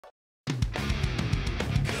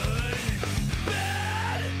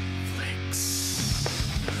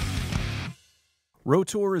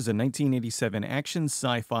R.O.T.O.R is a 1987 action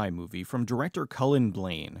sci-fi movie from director Cullen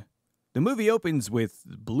Blaine. The movie opens with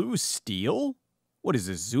Blue Steel? What is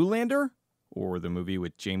this, Zoolander? Or the movie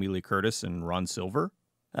with Jamie Lee Curtis and Ron Silver?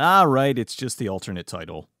 Ah, right, it's just the alternate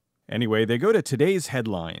title. Anyway, they go to today's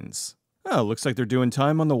headlines. Oh, looks like they're doing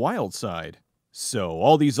time on the wild side. So,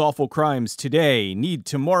 all these awful crimes today need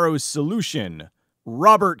tomorrow's solution.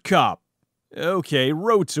 Robert Cop. Okay,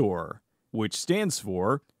 R.O.T.O.R, which stands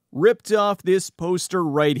for ripped off this poster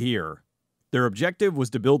right here. Their objective was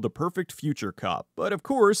to build the perfect future cop, but of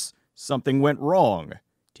course, something went wrong.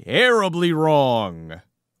 Terribly wrong.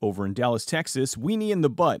 Over in Dallas, Texas, Weenie and the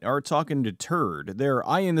Butt are talking to Turd, their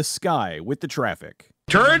eye in the sky with the traffic.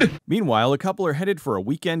 Turd! Meanwhile, a couple are headed for a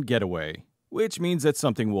weekend getaway, which means that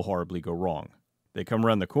something will horribly go wrong. They come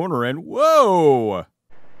around the corner and whoa!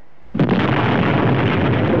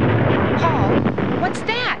 Paul, what's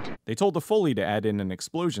that? They told the Foley to add in an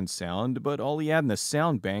explosion sound, but all he had in the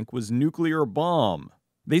sound bank was nuclear bomb.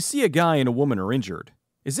 They see a guy and a woman are injured.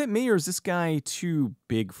 Is it me or is this guy too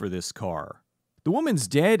big for this car? The woman's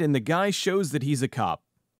dead and the guy shows that he's a cop.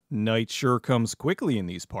 Night sure comes quickly in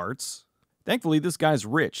these parts. Thankfully, this guy's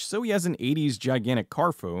rich, so he has an 80s gigantic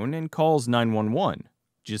car phone and calls 911.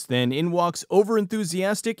 Just then, in walks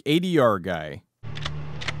overenthusiastic ADR guy.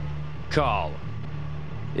 Carl,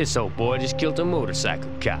 this old boy just killed a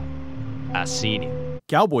motorcycle cop. I seen him.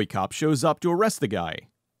 Cowboy cop shows up to arrest the guy.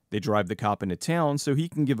 They drive the cop into town so he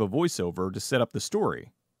can give a voiceover to set up the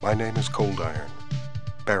story. My name is Cold Iron.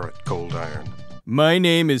 Barrett Cold Iron. My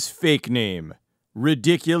name is Fake Name.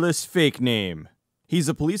 Ridiculous Fake Name. He's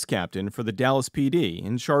a police captain for the Dallas PD,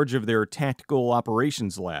 in charge of their Tactical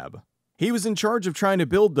Operations Lab. He was in charge of trying to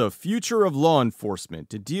build the future of law enforcement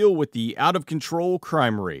to deal with the out-of-control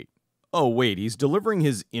crime rate. Oh wait, he's delivering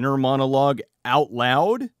his inner monologue out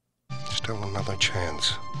loud? Still another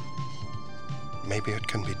chance. Maybe it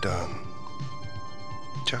can be done.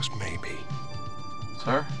 Just maybe.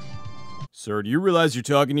 Sir? Sir, do you realize you're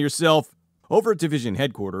talking to yourself? Over at Division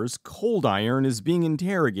Headquarters, Cold Iron is being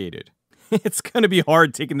interrogated. It's gonna be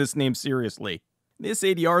hard taking this name seriously. This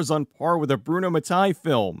ADR is on par with a Bruno Mattei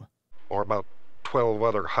film. Or about 12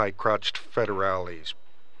 other high-crotched federales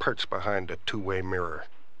perched behind a two-way mirror.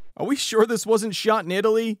 Are we sure this wasn't shot in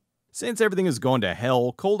Italy? Since everything has gone to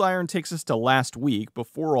hell, Cold Iron takes us to last week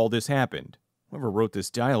before all this happened. Whoever wrote this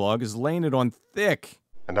dialogue is laying it on thick.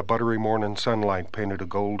 And the buttery morning sunlight painted a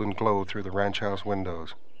golden glow through the ranch house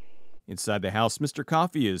windows. Inside the house, Mr.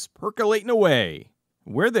 Coffee is percolating away.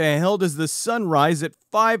 Where the hell does the sun rise at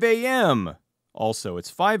 5 a.m.? Also, it's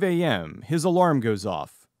 5 a.m. His alarm goes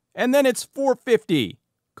off. And then it's 4:50.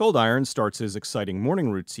 Cold Iron starts his exciting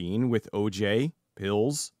morning routine with OJ,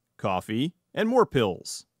 pills, coffee, and more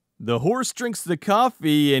pills. The horse drinks the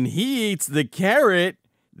coffee and he eats the carrot.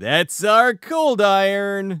 That's our Cold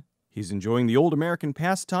Iron. He's enjoying the old American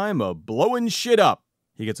pastime of blowing shit up.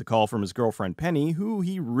 He gets a call from his girlfriend Penny, who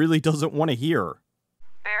he really doesn't want to hear.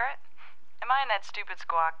 Barrett? Am I in that stupid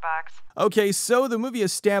squawk box? Okay, so the movie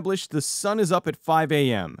established the sun is up at 5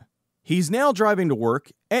 a.m. He's now driving to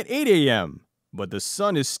work at 8 a.m., but the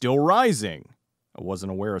sun is still rising. I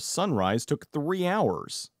wasn't aware a sunrise took 3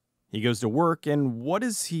 hours. He goes to work, and what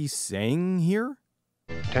is he saying here?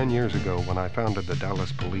 10 years ago, when I founded the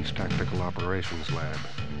Dallas Police Tactical Operations Lab,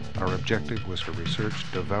 our objective was to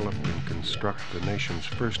research, develop, and construct the nation's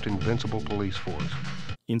first invincible police force.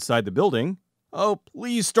 Inside the building, oh,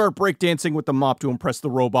 please start breakdancing with the mop to impress the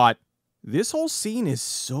robot. This whole scene is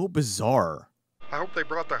so bizarre. I hope they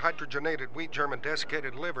brought the hydrogenated wheat germ and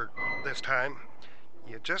desiccated liver this time.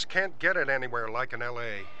 You just can't get it anywhere like in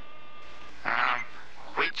L.A.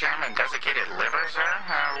 Wheat germ and desiccated liver,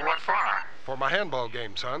 sir? What for? For my handball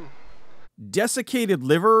game, son. Desiccated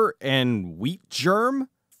liver and wheat germ?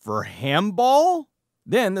 For handball?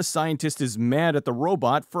 Then the scientist is mad at the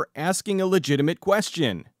robot for asking a legitimate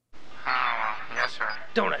question. Oh, yes, sir.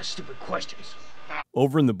 Don't ask stupid questions.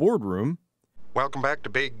 Over in the boardroom, Welcome back to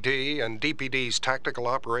Big D and DPD's Tactical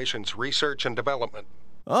Operations Research and Development.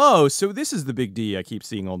 oh, so this is the big D I keep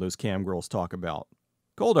seeing all those cam girls talk about.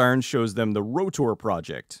 Cold Iron shows them the R.O.T.O.R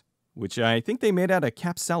project, which I think they made out of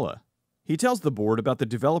Capsella. He tells the board about the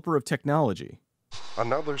developer of technology.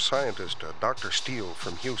 Another scientist, Dr. Steele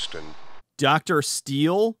from Houston. Dr.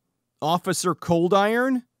 Steele? Officer Cold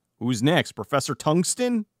Iron? Who's next, Professor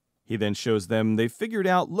Tungsten? He then shows them they've figured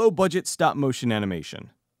out low-budget stop-motion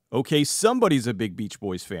animation. Okay, somebody's a big Beach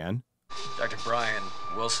Boys fan. Dr. Brian,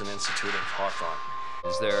 Wilson Institute of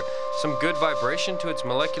Hawthorne. Is there some good vibration to its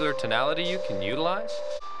molecular tonality you can utilize?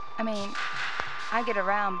 I mean, I get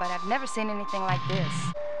around, but I've never seen anything like this.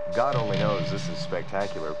 God only knows this is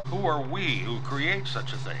spectacular. Who are we who create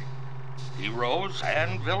such a thing? heroes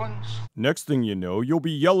and villains. Next thing you know, you'll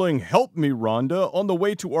be yelling, "Help me, Rhonda," on the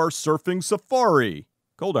way to our surfing safari.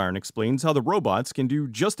 Cold Iron explains how the robots can do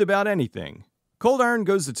just about anything. Cold Iron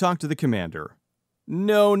goes to talk to the commander.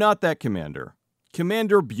 No, not that commander.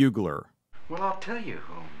 Commander Bugler. Well, I'll tell you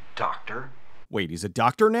whom, Doctor. Wait, he's a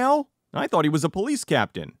doctor now? I thought he was a police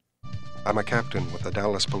captain. I'm a captain with the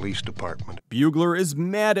Dallas Police Department. Bugler is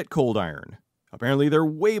mad at Cold Iron. Apparently they're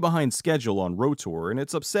way behind schedule on R.O.T.O.R, and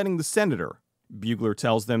it's upsetting the senator. Bugler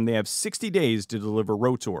tells them they have 60 days to deliver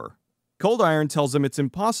R.O.T.O.R. Cold Iron tells him it's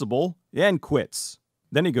impossible and quits.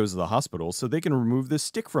 Then he goes to the hospital so they can remove this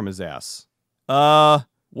stick from his ass.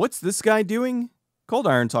 What's this guy doing? Cold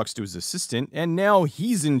Iron talks to his assistant, and now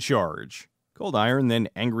he's in charge. Cold Iron then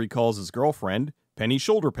angry calls his girlfriend, Penny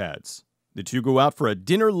Shoulder Pads. The two go out for a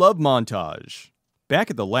dinner love montage. Back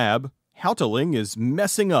at the lab, R.O.T.O.R is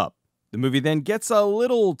messing up. The movie then gets a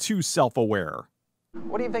little too self-aware.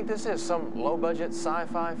 What do you think this is, some low-budget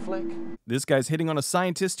sci-fi flick? This guy's hitting on a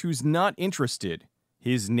scientist who's not interested.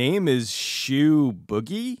 His name is Shoe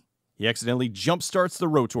Boogie? He accidentally jump-starts the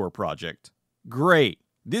R.O.T.O.R project. Great.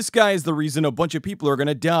 This guy is the reason a bunch of people are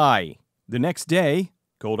gonna die. The next day,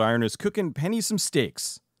 Cold Iron is cooking Penny some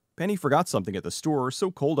steaks. Penny forgot something at the store,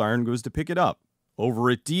 so Cold Iron goes to pick it up.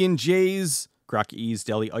 Over at D&J's, Crocky's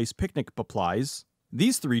Deli Ice Picnic supplies,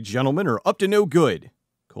 these three gentlemen are up to no good.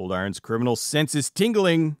 Cold Iron's criminal sense is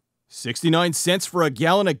tingling. 69 cents for a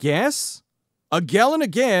gallon of gas? A gallon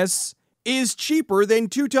of gas is cheaper than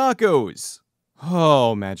 2 tacos.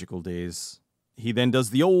 Oh, magical days. He then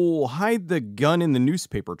does the old hide the gun in the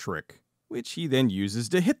newspaper trick, which he then uses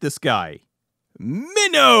to hit this guy.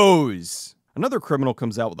 Minnows! Another criminal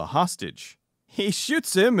comes out with a hostage. He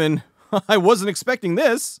shoots him, and I wasn't expecting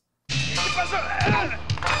this.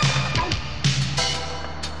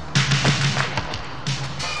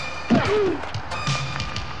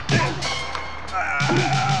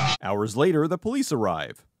 Hours later, the police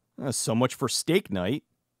arrive. So much for steak night.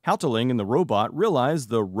 R.O.T.O.R and the robot realize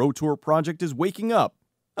the R.O.T.O.R project is waking up.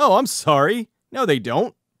 Oh, I'm sorry. No, they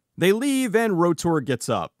don't. They leave and R.O.T.O.R gets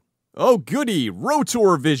up. Oh goody,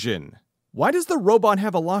 R.O.T.O.R vision. Why does the robot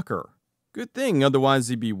have a locker? Good thing, otherwise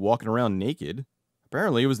he'd be walking around naked.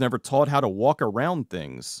 Apparently, it was never taught how to walk around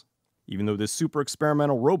things. Even though this super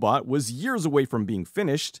experimental robot was years away from being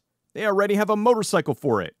finished, they already have a motorcycle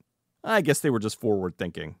for it. I guess they were just forward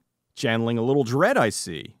thinking. Channeling a little dread, I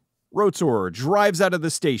see. R.O.T.O.R drives out of the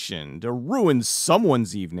station to ruin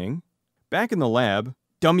someone's evening. Back in the lab,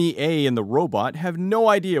 Dummy A and the robot have no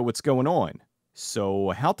idea what's going on.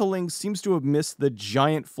 So R.O.T.O.R seems to have missed the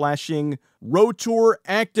giant flashing R.O.T.O.R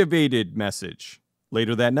activated message.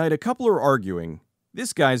 Later that night, a couple are arguing.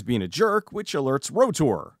 This guy's being a jerk, which alerts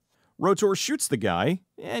R.O.T.O.R. R.O.T.O.R shoots the guy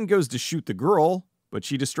and goes to shoot the girl, but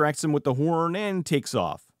she distracts him with the horn and takes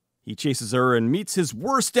off. He chases her and meets his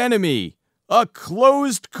worst enemy, a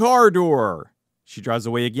closed car door. She drives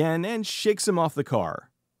away again and shakes him off the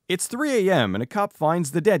car. It's 3 a.m. and a cop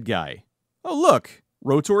finds the dead guy. Oh look,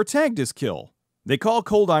 R.O.T.O.R tagged his kill. They call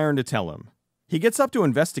Cold Iron to tell him. He gets up to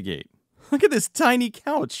investigate. Look at this tiny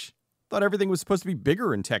couch. Thought everything was supposed to be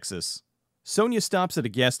bigger in Texas. Sonia stops at a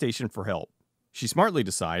gas station for help. She smartly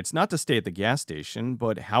decides not to stay at the gas station,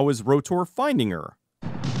 but how is R.O.T.O.R finding her?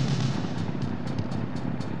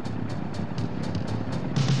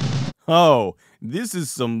 Oh, this is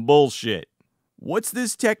some bullshit. What's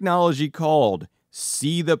this technology called?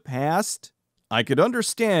 See the past? I could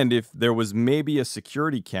understand if there was maybe a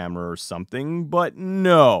security camera or something, but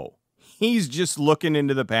no. He's just looking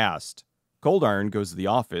into the past. Cold Iron goes to the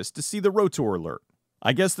office to see the R.O.T.O.R alert.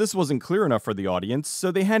 I guess this wasn't clear enough for the audience,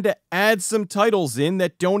 so they had to add some titles in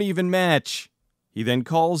that don't even match. He then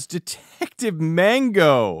calls Detective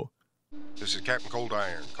Mango. This is Captain Cold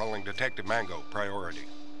Iron, calling Detective Mango, priority.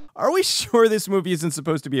 Are we sure this movie isn't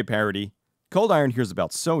supposed to be a parody? Cold Iron hears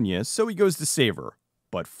about Sonia, so he goes to save her.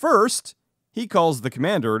 But first, he calls the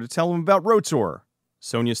commander to tell him about R.O.T.O.R.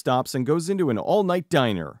 Sonia stops and goes into an all-night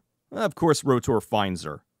diner. Of course, R.O.T.O.R finds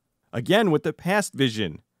her. Again with the past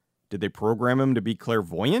vision. Did they program him to be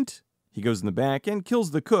clairvoyant? He goes in the back and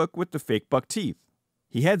kills the cook with the fake buck teeth.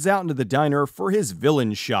 He heads out into the diner for his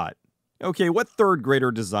villain shot. Okay, what third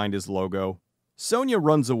grader designed his logo? Sonia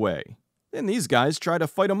runs away. Then these guys try to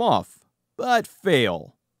fight him off, but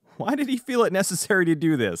fail. Why did he feel it necessary to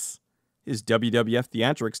do this? His WWF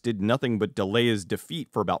theatrics did nothing but delay his defeat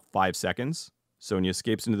for about 5 seconds. Sonia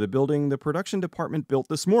escapes into the building the production department built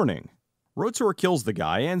this morning. R.O.T.O.R kills the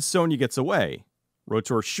guy and Sonia gets away.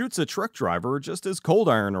 R.O.T.O.R shoots a truck driver just as Cold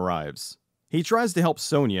Iron arrives. He tries to help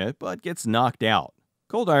Sonia, but gets knocked out.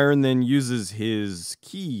 Cold Iron then uses his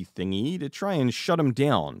key thingy to try and shut him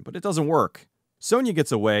down, but it doesn't work. Sonia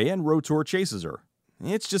gets away and R.O.T.O.R chases her.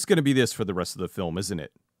 It's just going to be this for the rest of the film, isn't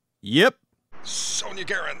it? Yep. Sonia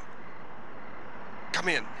Guerin, come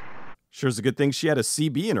in. Sure's a good thing she had a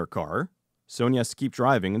CB in her car. Sonia has to keep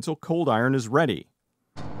driving until Cold Iron is ready.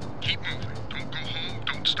 Keep moving. Don't go home.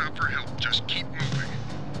 Don't stop for help. Just keep moving.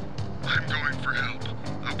 I'm going for help.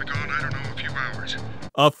 I'll be gone, I don't know, a few hours.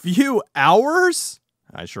 A few hours?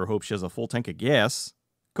 I sure hope she has a full tank of gas.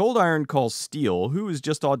 Cold Iron calls Steel, who is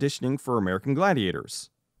just auditioning for American Gladiators.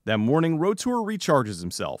 That morning, R.O.T.O.R recharges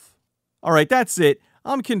himself. Alright, that's it.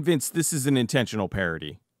 I'm convinced this is an intentional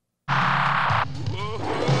parody.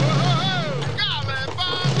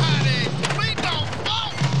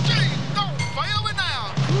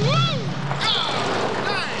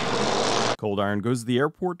 Cold Iron goes to the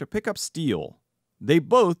airport to pick up Steel. They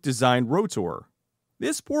both designed R.O.T.O.R.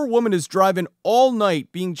 This poor woman is driving all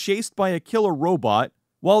night being chased by a killer robot,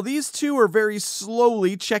 while these two are very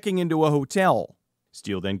slowly checking into a hotel.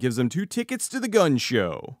 Steel then gives them 2 tickets to the gun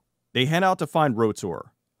show. They head out to find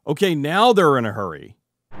R.O.T.O.R. Okay, now they're in a hurry.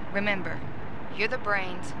 Remember, you're the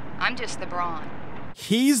brains. I'm just the brawn.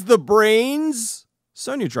 He's the brains?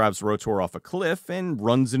 Sonia drives R.O.T.O.R off a cliff and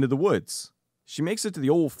runs into the woods. She makes it to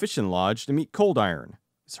the old fishing lodge to meet Cold Iron.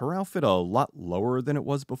 Is her outfit a lot lower than it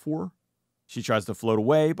was before? She tries to float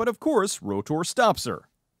away, but of course, R.O.T.O.R stops her.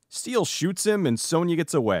 Steel shoots him and Sonia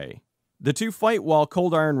gets away. The two fight while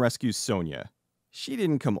Cold Iron rescues Sonia. She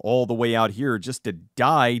didn't come all the way out here just to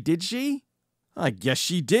die, did she? I guess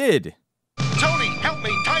she did. Tony, help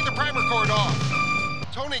me! Tie the primer cord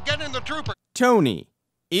off! Tony, get in the trooper! Tony.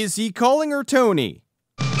 Is he calling her Tony?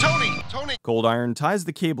 Tony! Cold Iron ties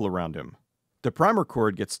the cable around him. The primer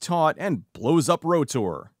cord gets taut and blows up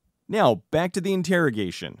R.O.T.O.R. Now, back to the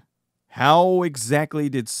interrogation. How exactly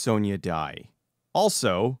did Sonia die?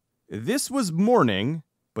 Also, this was morning,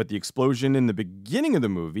 but the explosion in the beginning of the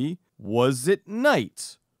movie was at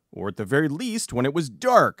night, or at the very least when it was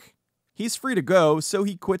dark. He's free to go, so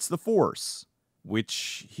he quits the force,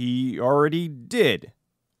 which he already did.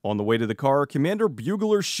 On the way to the car, Commander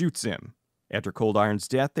Bugler shoots him. After Cold Iron's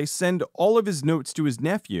death, they send all of his notes to his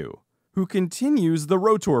nephew, who continues the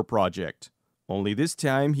R.O.T.O.R project. Only this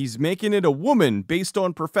time, he's making it a woman based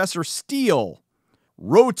on Professor Steel.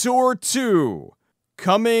 R.O.T.O.R 2.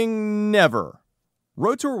 Coming never.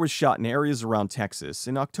 R.O.T.O.R was shot in areas around Texas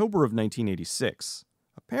in October of 1986.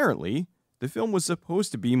 Apparently, the film was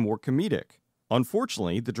supposed to be more comedic.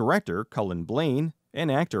 Unfortunately, the director, Cullen Blaine,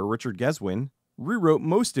 and actor Richard Geswin rewrote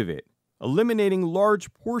most of it, eliminating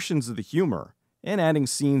large portions of the humor and adding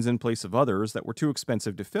scenes in place of others that were too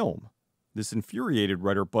expensive to film. This infuriated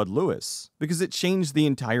writer Bud Lewis because it changed the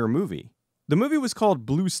entire movie. The movie was called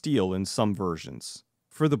Blue Steel in some versions.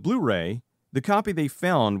 For the Blu-ray, the copy they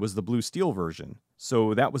found was the Blue Steel version,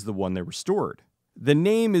 so that was the one they restored. The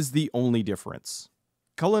name is the only difference.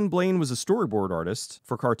 Cullen Blaine was a storyboard artist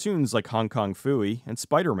for cartoons like Hong Kong Phooey and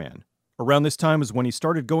Spider-Man. Around this time is when he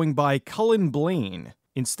started going by Cullen Blaine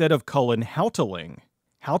instead of Cullen Houteling.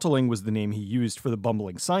 Houteling was the name he used for the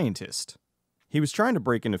bumbling scientist. He was trying to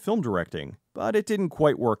break into film directing, but it didn't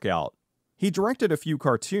quite work out. He directed a few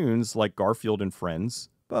cartoons like Garfield and Friends,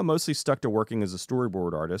 but mostly stuck to working as a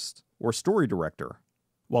storyboard artist or story director.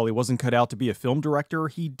 While he wasn't cut out to be a film director,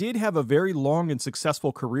 he did have a very long and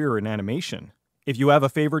successful career in animation. If you have a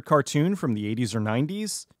favorite cartoon from the 80s or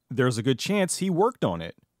 90s, there's a good chance he worked on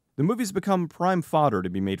it. The movie's become prime fodder to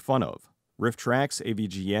be made fun of. Riff Tracks,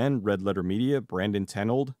 AVGN, Red Letter Media, Brandon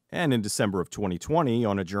Tenold, and in December of 2020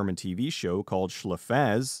 on a German TV show called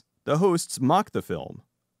Schlafaz, the hosts mocked the film.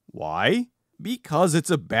 Why? Because it's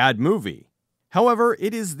a bad movie. However,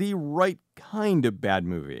 it is the right kind of bad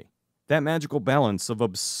movie. That magical balance of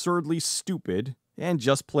absurdly stupid and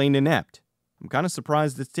just plain inept. I'm kind of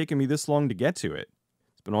surprised it's taken me this long to get to it.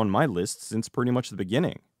 It's been on my list since pretty much the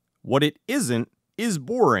beginning. What it isn't is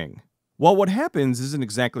boring. While what happens isn't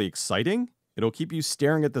exactly exciting, it'll keep you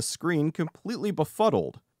staring at the screen completely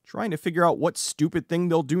befuddled, trying to figure out what stupid thing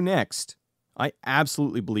they'll do next. I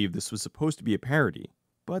absolutely believe this was supposed to be a parody,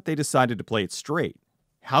 but they decided to play it straight.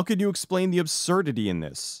 How could you explain the absurdity in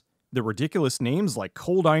this? The ridiculous names like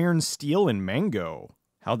Cold Iron, Steel, and Mango.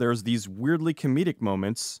 How there's these weirdly comedic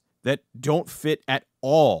moments that don't fit at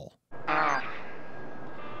all.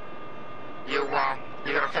 You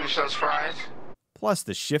gonna finish those fries? Plus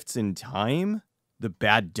the shifts in time, the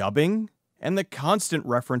bad dubbing, and the constant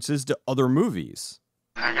references to other movies.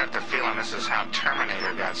 I got the feeling this is how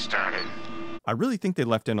Terminator got started. I really think they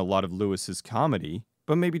left in a lot of Lewis's comedy,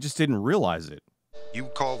 but maybe just didn't realize it. You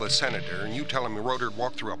call the senator and you tell him he ordered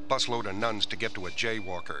walk through a busload of nuns to get to a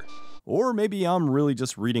jaywalker. Or maybe I'm really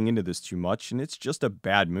just reading into this too much and it's just a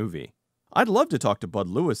bad movie. I'd love to talk to Bud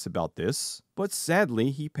Lewis about this, but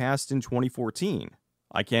sadly he passed in 2014.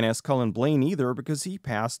 I can't ask Cullen Blaine either because he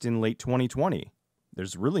passed in late 2020.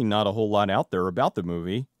 There's really not a whole lot out there about the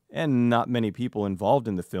movie, and not many people involved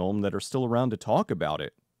in the film that are still around to talk about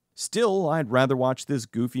it. Still, I'd rather watch this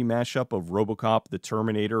goofy mashup of RoboCop, The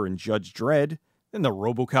Terminator, and Judge Dredd than the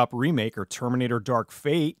RoboCop remake or Terminator Dark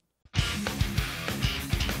Fate.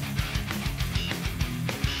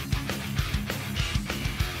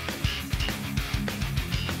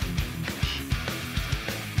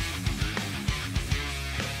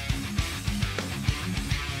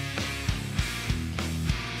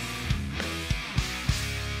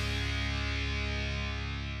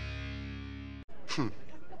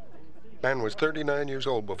 Man was 39 years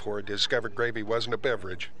old before he discovered gravy wasn't a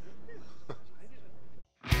beverage.